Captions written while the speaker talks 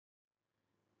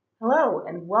Hello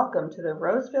and welcome to the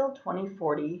Roseville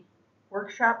 2040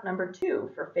 workshop number 2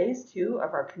 for phase 2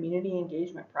 of our community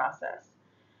engagement process.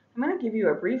 I'm going to give you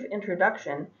a brief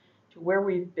introduction to where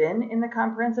we've been in the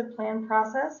comprehensive plan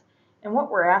process and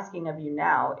what we're asking of you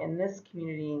now in this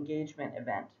community engagement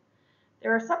event.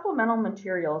 There are supplemental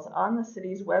materials on the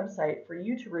city's website for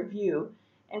you to review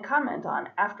and comment on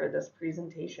after this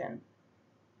presentation.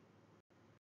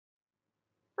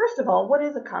 First of all, what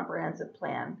is a comprehensive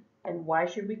plan and why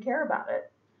should we care about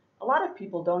it? A lot of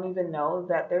people don't even know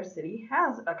that their city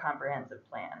has a comprehensive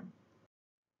plan.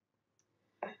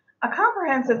 A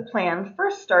comprehensive plan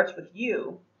first starts with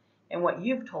you and what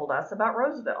you've told us about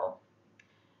Roseville.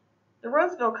 The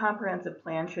Roseville Comprehensive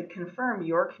Plan should confirm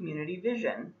your community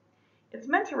vision. It's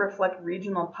meant to reflect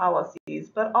regional policies,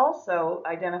 but also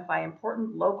identify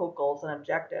important local goals and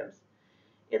objectives.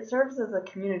 It serves as a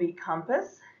community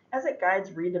compass as it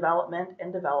guides redevelopment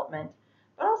and development,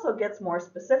 but also gets more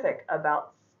specific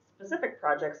about specific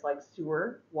projects like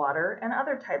sewer, water, and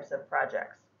other types of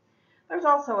projects. There's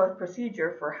also a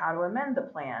procedure for how to amend the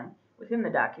plan within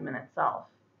the document itself.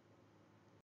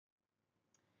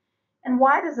 And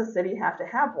why does a city have to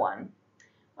have one?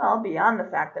 Well, beyond the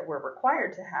fact that we're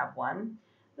required to have one,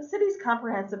 the city's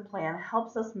comprehensive plan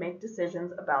helps us make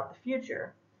decisions about the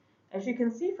future. As you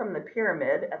can see from the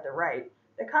pyramid at the right,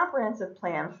 the comprehensive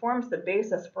plan forms the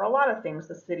basis for a lot of things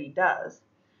the city does.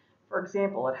 For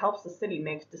example, it helps the city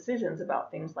make decisions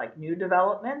about things like new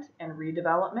development and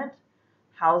redevelopment,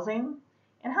 housing,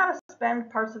 and how to spend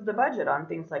parts of the budget on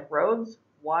things like roads,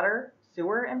 water,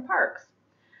 sewer, and parks.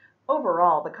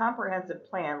 Overall, the comprehensive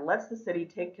plan lets the city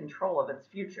take control of its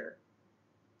future.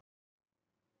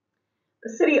 The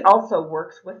city also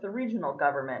works with the regional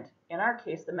government, in our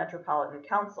case, the Metropolitan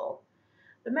Council.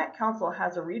 The Met Council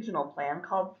has a regional plan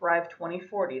called Thrive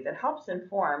 2040 that helps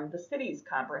inform the city's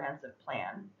comprehensive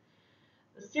plan.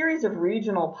 The series of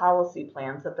regional policy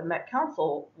plans that the Met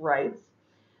Council writes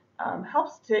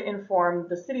helps to inform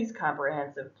the city's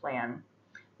comprehensive plan.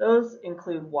 Those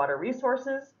include water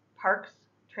resources, parks,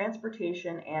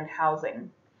 transportation, and housing.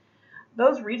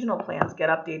 Those regional plans get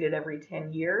updated every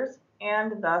 10 years,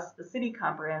 and thus the city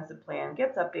comprehensive plan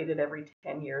gets updated every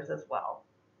 10 years as well.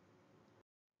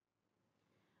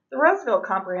 The Roseville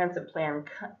Comprehensive Plan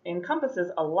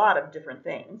encompasses a lot of different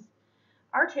things.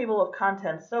 Our table of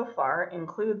contents so far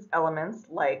includes elements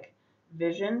like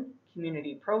vision,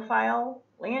 community profile,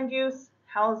 land use,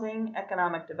 housing,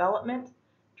 economic development,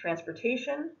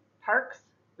 transportation, parks,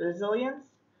 resilience,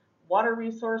 water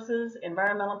resources,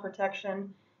 environmental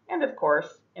protection, and of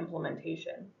course,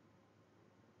 implementation.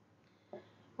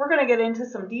 We're going to get into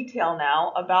some detail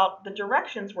now about the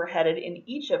directions we're headed in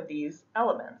each of these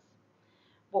elements.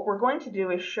 What we're going to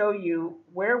do is show you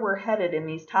where we're headed in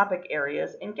these topic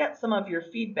areas and get some of your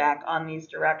feedback on these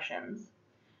directions.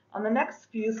 On the next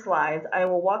few slides, I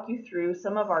will walk you through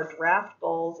some of our draft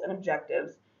goals and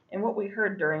objectives and what we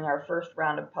heard during our first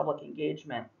round of public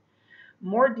engagement.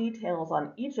 More details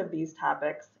on each of these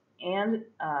topics and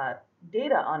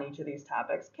data on each of these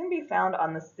topics can be found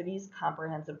on the city's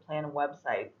comprehensive plan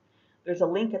website. There's a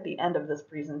link at the end of this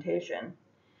presentation.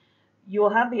 You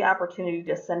will have the opportunity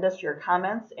to send us your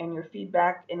comments and your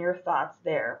feedback and your thoughts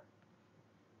there.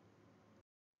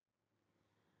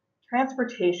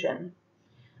 Transportation.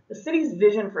 The city's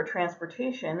vision for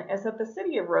transportation is that the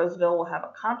city of Roseville will have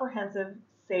a comprehensive,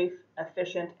 safe,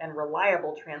 efficient, and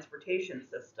reliable transportation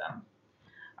system.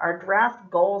 Our draft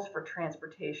goals for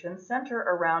transportation center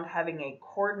around having a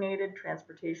coordinated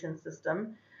transportation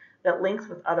system that links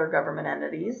with other government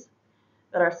entities,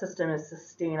 that our system is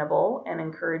sustainable and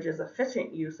encourages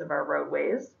efficient use of our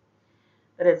roadways,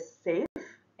 that it's safe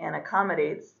and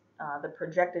accommodates the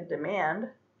projected demand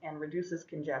and reduces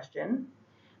congestion,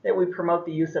 that we promote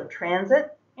the use of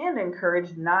transit and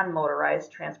encourage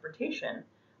non-motorized transportation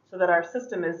so that our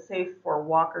system is safe for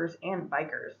walkers and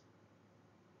bikers.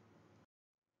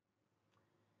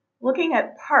 Looking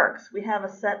at parks, we have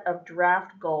a set of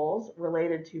draft goals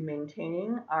related to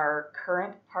maintaining our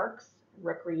current parks,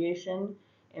 recreation,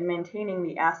 and maintaining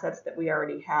the assets that we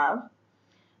already have,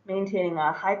 maintaining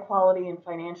a high quality and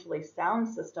financially sound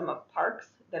system of parks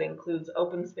that includes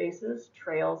open spaces,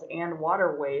 trails, and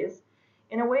waterways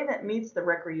in a way that meets the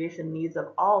recreation needs of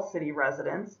all city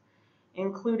residents,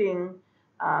 including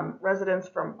residents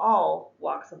from all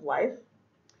walks of life,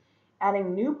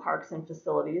 adding new parks and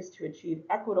facilities to achieve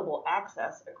equitable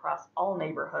access across all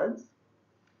neighborhoods,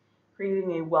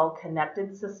 creating a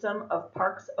well-connected system of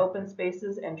parks, open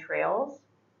spaces, and trails,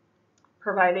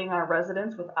 providing our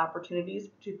residents with opportunities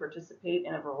to participate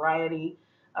in a variety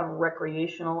of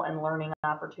recreational and learning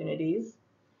opportunities,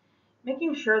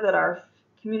 making sure that our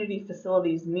community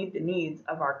facilities meet the needs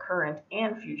of our current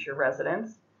and future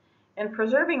residents, and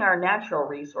preserving our natural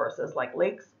resources like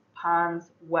lakes,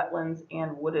 ponds, wetlands,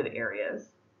 and wooded areas.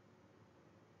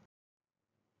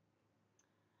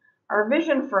 Our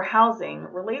vision for housing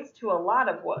relates to a lot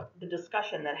of what the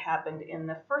discussion that happened in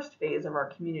the first phase of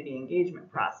our community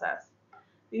engagement process.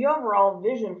 The overall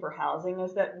vision for housing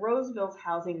is that Roseville's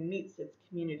housing meets its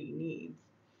community needs.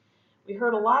 We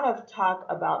heard a lot of talk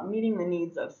about meeting the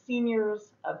needs of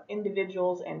seniors, of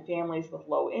individuals and families with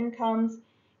low incomes,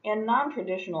 and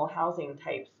non-traditional housing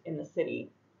types in the city.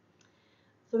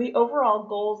 So the overall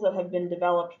goals that have been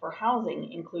developed for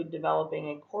housing include developing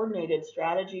a coordinated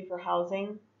strategy for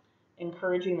housing,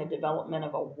 encouraging the development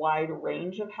of a wide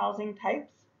range of housing types,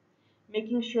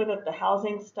 making sure that the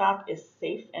housing stock is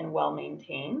safe and well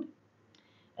maintained,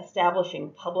 establishing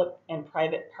public and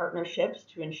private partnerships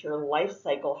to ensure life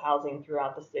cycle housing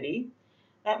throughout the city.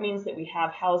 That means that we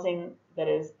have housing that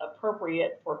is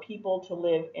appropriate for people to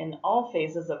live in all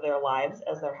phases of their lives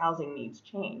as their housing needs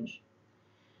change.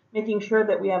 Making sure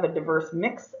that we have a diverse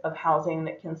mix of housing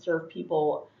that can serve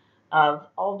people of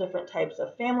all different types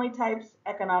of family types,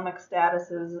 economic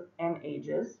statuses, and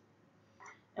ages.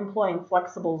 Employing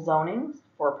flexible zonings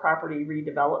for property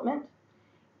redevelopment,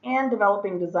 and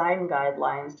developing design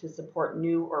guidelines to support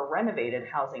new or renovated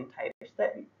housing types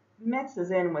that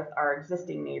mixes in with our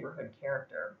existing neighborhood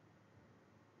character.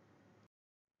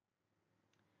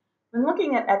 When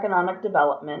looking at economic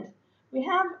development, we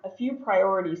have a few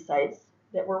priority sites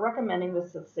that we're recommending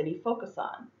the city focus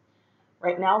on.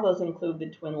 Right now, those include the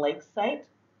Twin Lakes site,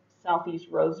 Southeast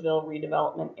Roseville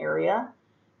redevelopment area,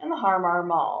 and the Harmar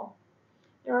Mall.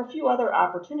 There are a few other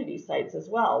opportunity sites as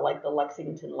well, like the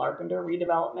Lexington Larpenteur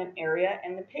redevelopment area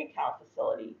and the PayCal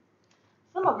facility.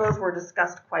 Some of those were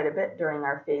discussed quite a bit during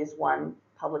our phase one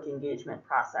public engagement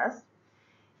process.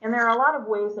 And there are a lot of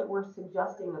ways that we're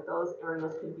suggesting that those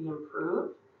areas could be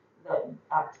improved, that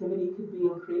activity could be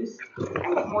increased,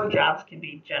 and that more jobs could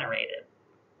be generated.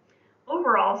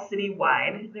 Overall,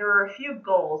 citywide, there are a few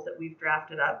goals that we've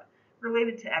drafted up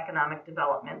related to economic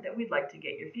development that we'd like to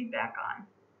get your feedback on.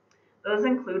 Those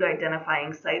include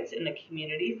identifying sites in the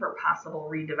community for possible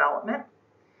redevelopment,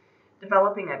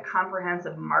 developing a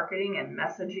comprehensive marketing and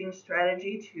messaging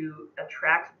strategy to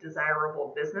attract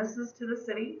desirable businesses to the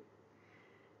city,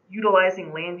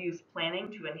 utilizing land use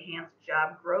planning to enhance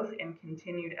job growth and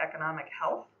continued economic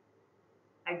health,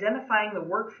 identifying the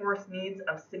workforce needs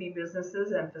of city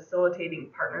businesses and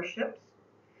facilitating partnerships,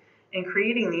 and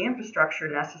creating the infrastructure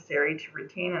necessary to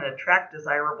retain and attract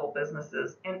desirable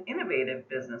businesses and innovative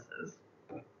businesses.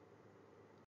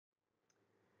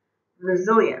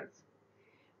 Resilience.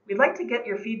 We'd like to get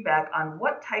your feedback on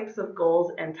what types of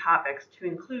goals and topics to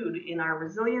include in our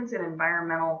resilience and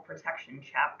environmental protection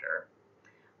chapter.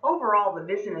 Overall, the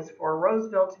vision is for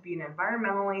Roseville to be an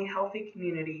environmentally healthy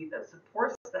community that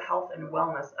supports the health and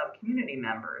wellness of community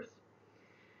members.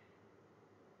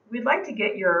 We'd like to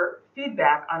get your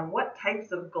feedback on what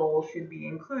types of goals should be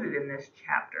included in this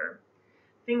chapter.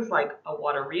 Things like a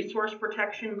water resource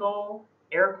protection goal,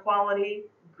 air quality,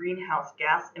 greenhouse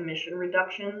gas emission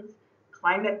reductions,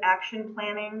 climate action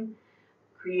planning,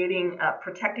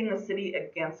 protecting the city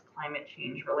against climate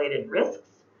change related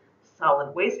risks,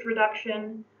 solid waste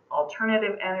reduction,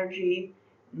 alternative energy,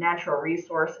 natural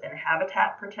resource and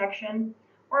habitat protection,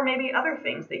 or maybe other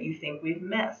things that you think we've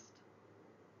missed.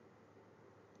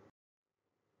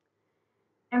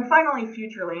 And finally,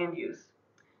 future land use.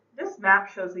 This map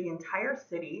shows the entire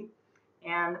city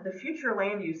and the future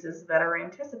land uses that are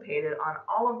anticipated on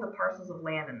all of the parcels of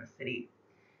land in the city.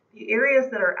 The areas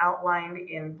that are outlined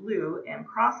in blue and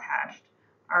crosshatched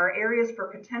are areas for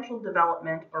potential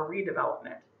development or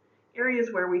redevelopment,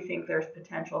 areas where we think there's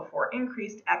potential for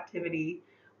increased activity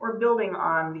or building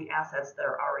on the assets that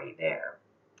are already there.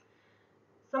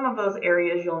 Some of those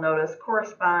areas you'll notice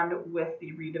correspond with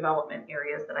the redevelopment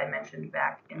areas that I mentioned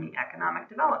back in the economic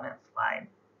development slide.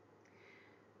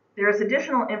 There is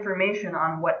additional information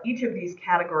on what each of these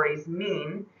categories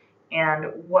mean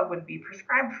and what would be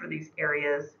prescribed for these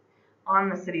areas on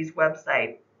the city's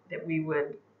website that we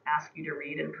would ask you to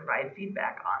read and provide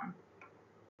feedback on.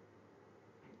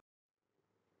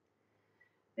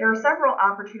 There are several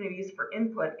opportunities for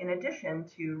input in addition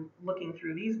to looking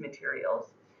through these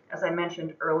materials. As I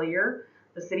mentioned earlier,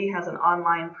 the city has an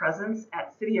online presence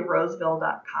at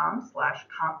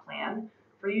cityofroseville.com/compplan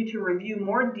for you to review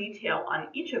more detail on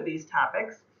each of these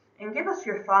topics and give us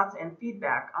your thoughts and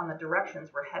feedback on the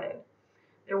directions we're headed.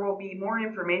 There will be more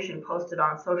information posted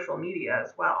on social media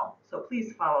as well, so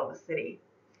please follow the city.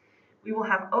 We will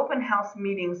have open house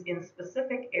meetings in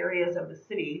specific areas of the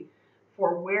city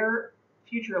for where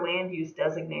future land use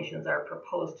designations are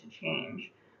proposed to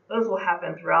change. Those will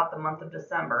happen throughout the month of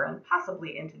December and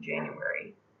possibly into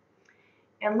January.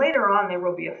 And later on, there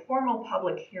will be a formal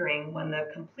public hearing when the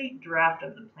complete draft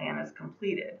of the plan is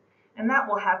completed, and that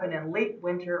will happen in late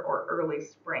winter or early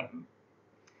spring.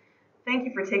 Thank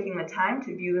you for taking the time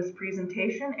to view this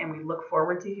presentation, and we look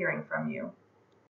forward to hearing from you.